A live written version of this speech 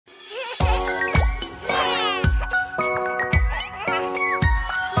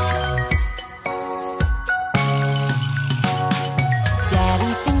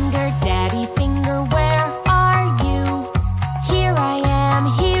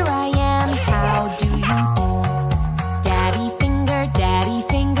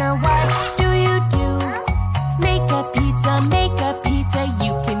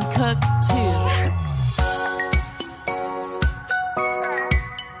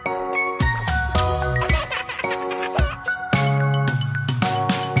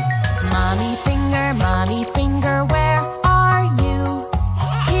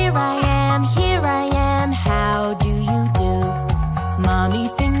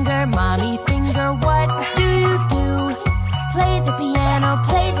mommy finger, what do you do? Play the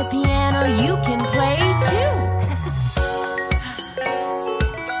piano, you can play too.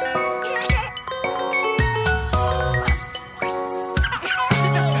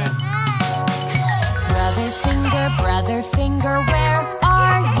 Brother finger, where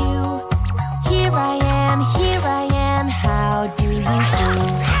are you? Here I am, how do you do?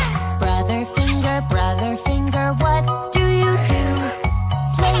 Brother finger, what do you do?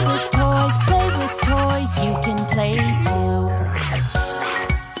 Play with toys, you can play too.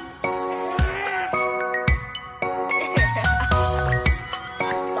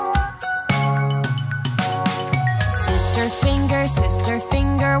 Sister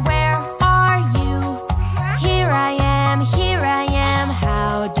finger, where are you? Here I am,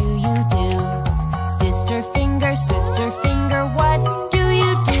 how do you do? Sister finger, what do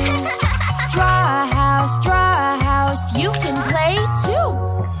you do? Draw a house, you can play too.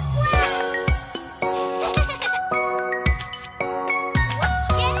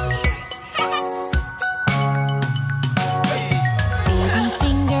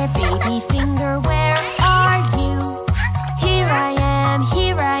 Baby finger, where are you? Here I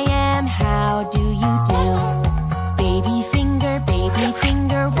am, how do you do? Baby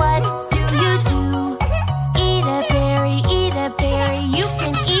finger, what do you do? Eat a berry, you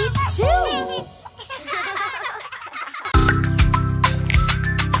can eat too.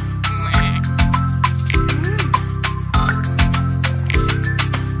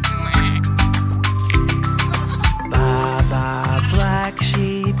 Baba, black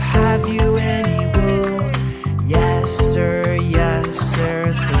sheep, have you any wool? Yes sir,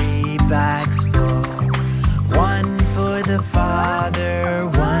 3 bags full. One for the father,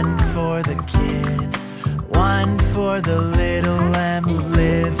 one for the kid, one for the little lamb who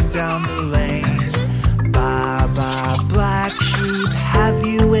lived down the lane. Baba, black sheep, have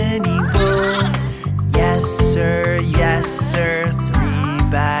you any wool? Yes sir, 3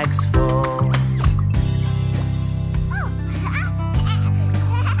 bags full.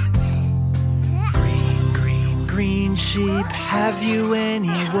 Green sheep, have you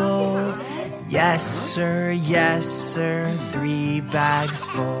any wool? Yes sir, 3 bags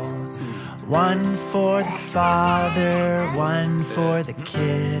full. One for the father, one for the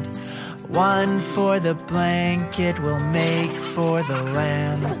kid, one for the blanket we'll make for the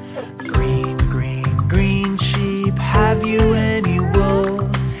lamb. Green sheep, have you any wool?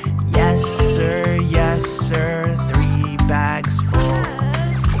 Yes sir, 3 bags full.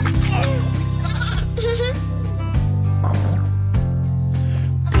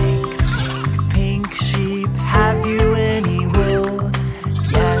 Pink sheep, have you any wool?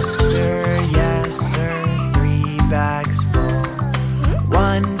 Yes sir, 3 bags full.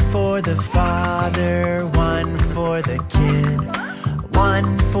 One for the father, one for the kid,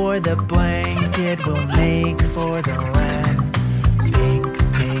 one for the blanket we'll make for the lamb.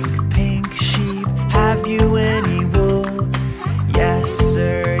 Pink sheep, have you any wool? Yes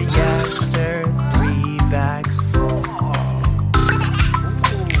sir, 3 bags full.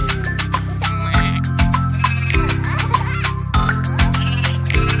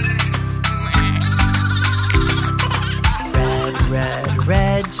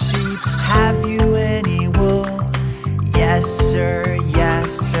 Red sheep, have you any wool? Yes sir,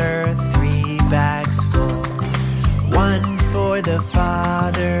 3 bags full. One for the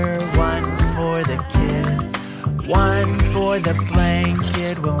father, one for the kid, one for the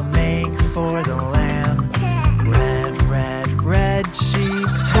blanket we'll make for the lamb. Red sheep,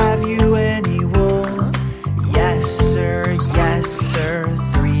 have you any wool? Yes sir,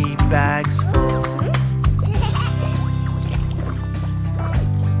 3 bags full.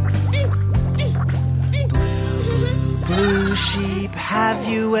 Blue sheep, have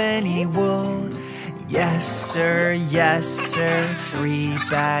you any wool? Yes sir, 3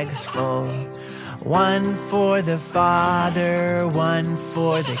 bags full. One for the father, one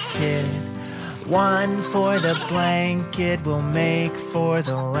for the kid, one for the blanket we'll make for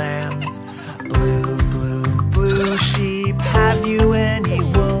the lamb. Blue sheep, have you any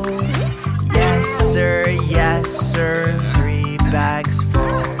wool? Yes sir, 3 bags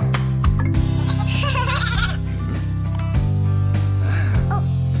full.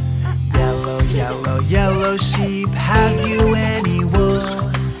 Yellow sheep, have you any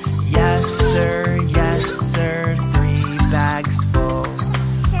wool? Yes sir, 3 bags full.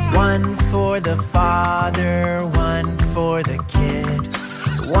 One for the father, one for the kid,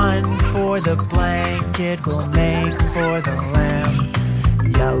 one for the blanket we'll make for the lamb.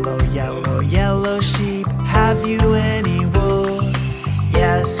 Yellow sheep, have you any wool?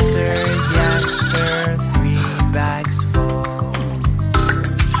 Yes sir, 3 bags full.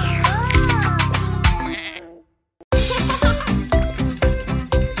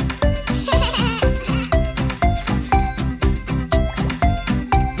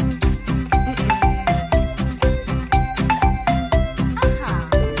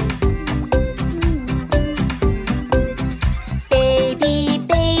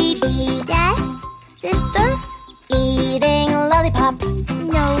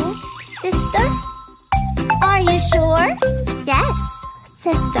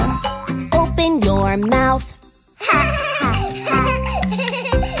 sister, open your mouth. Ha, ha,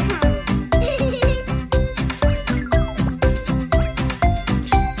 ha.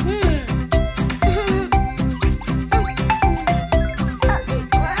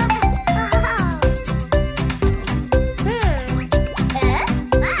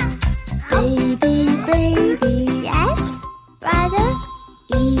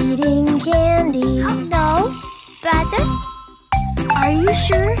 Are you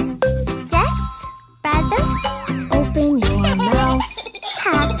sure? Yes, brother. Open your mouth.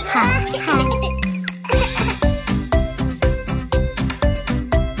 Ha, ha, ha.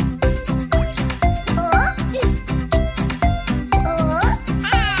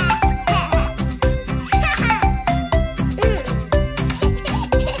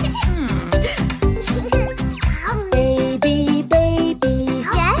 Baby, baby.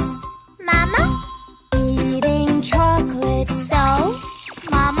 Yes, Mama. Eating chocolate. No,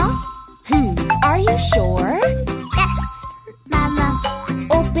 Mama. Are you sure? Yes, Mama.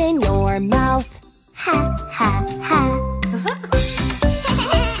 Open your mouth. Ha, ha, ha.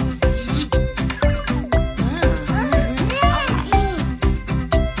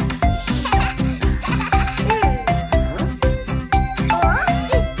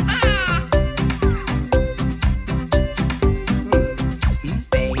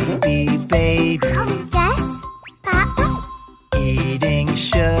 Baby, baby, Yes, Papa. eating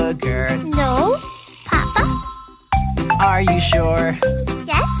sugar. No, Papa. Are you sure?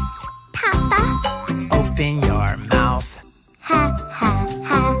 Yes, Papa. Open your mouth. Ha, ha,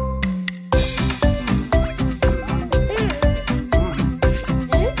 ha.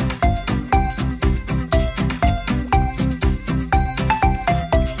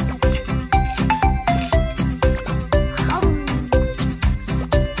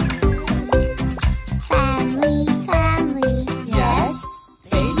 Family, family. Yes,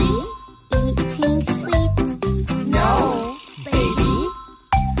 baby. Eating sweets. No, baby.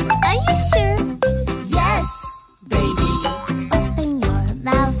 Are you sure? Yes, baby. Open your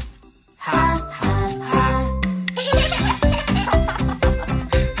mouth. Ha, ha, ha.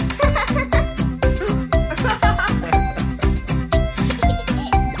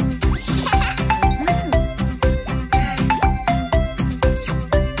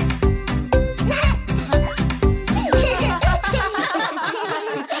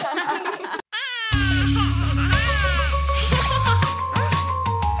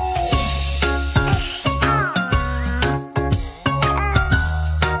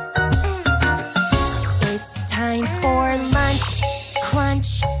 It's time for lunch.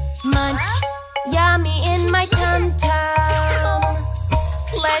 Crunch, munch, yummy in my tum-tum.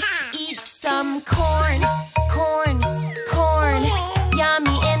 Let's eat some corn, corn, corn,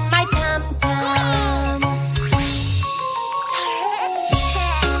 yummy in my tum-tum.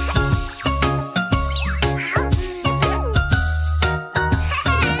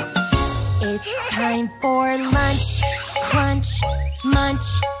 It's time for lunch. Crunch, munch,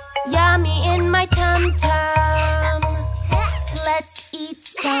 yummy in my tum-tum. Let's eat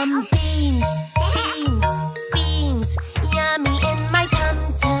some beans, beans, beans, yummy in my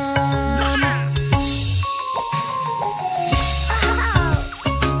tum-tum.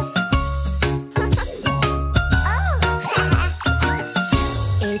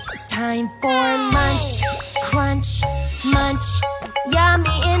 It's time for lunch. Crunch, munch,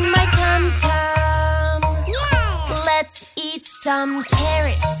 yummy in my tum-tum. Let's eat some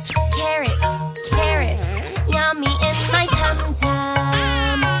carrots, carrots, carrots, yummy in my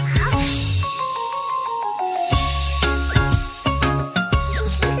tum-tum.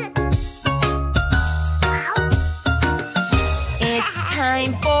 It's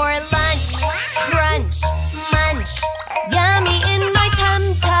time for lunch. Crunch, munch, yummy in my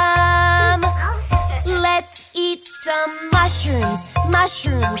tum-tum. Let's eat some mushrooms,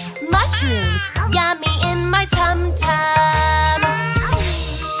 mushrooms, mushrooms, yummy in my tum-tum.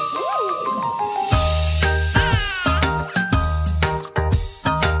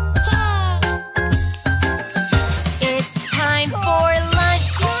 It's time for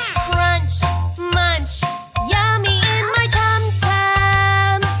lunch. Crunch, munch, yummy in my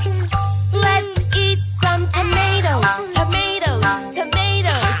tum-tum. Let's eat some tomatoes, tomatoes,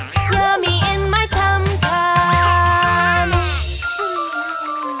 tomatoes, yummy in my tum-tum.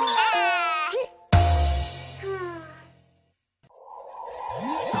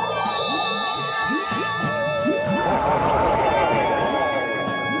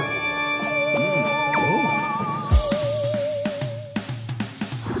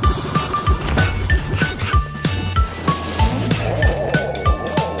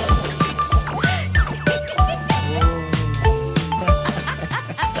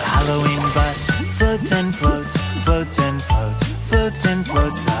 Halloween bus floats and floats, floats and floats, floats and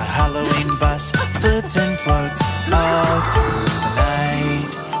floats. The Halloween bus floats and floats all through the night.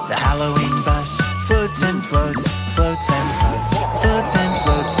 The Halloween bus floats and floats, floats and floats, floats and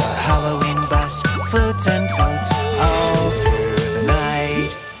floats. The Halloween bus floats and floats all through the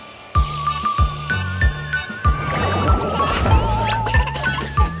night.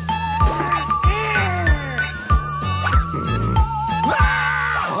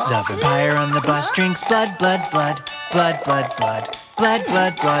 The vampire on the bus drinks blood, blood, blood, blood, blood, blood, blood,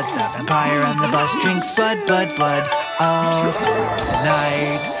 blood, blood. The vampire on the bus drinks blood, blood, blood all through the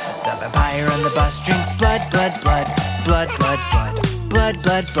night. The vampire on the bus drinks blood, blood, blood, blood, blood, blood, blood,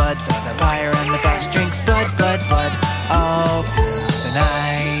 blood, blood. The vampire on the bus drinks blood, blood, blood all through the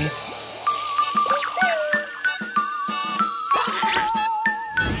night.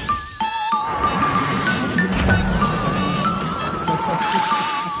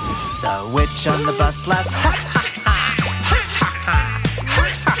 The witch on the bus laughs, ha ha ha, ha ha ha,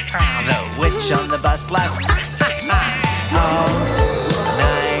 ha ha. The witch on the bus laughs, ha ha ha, all through the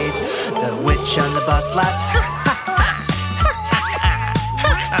night. The witch on the bus laughs, ha ha ha,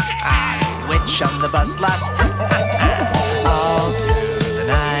 ha ha ha. The witch on the bus laughs, ha ha ha, all through the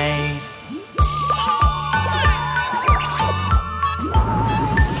night.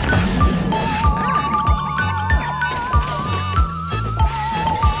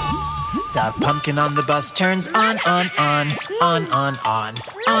 The pumpkin on the bus turns on, on, on, on, on, on,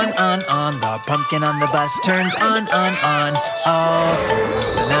 on, on, on. The pumpkin on the bus turns on, all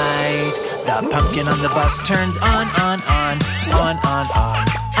through the night. The pumpkin on the bus turns on, on, on, on, on, on,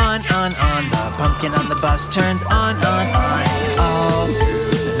 on, on, on. The pumpkin on the bus turns on, all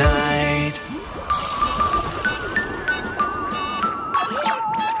through the night.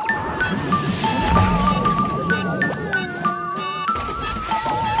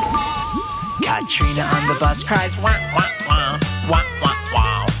 Katrina on the bus cries, wah, wah, wah, wah, wah,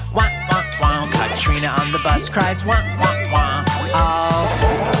 wah, wah, wah, wah. Katrina on the bus cries, wah, wah, wah, all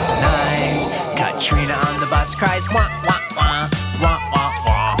through the night. Katrina on the bus cries, wah, wah, wah, wah, wah,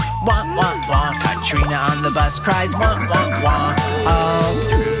 wah, wah, wah, wah. Katrina on the bus cries, wah, wah, wah, all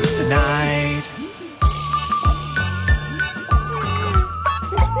through the night.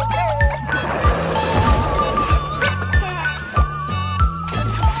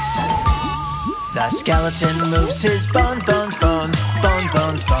 The skeleton moves his bones, bones, bones, bones,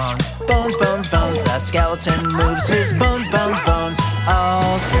 bones, bones, bones, bones, bones. The skeleton moves his bones, bones, bones,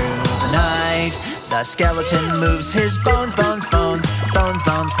 all through the night. The skeleton moves his bones, bones, bones, bones,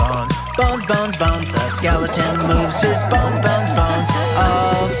 bones, bones, bones, bones, bones. The skeleton moves his bones, bones, bones,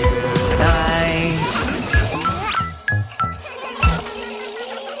 all through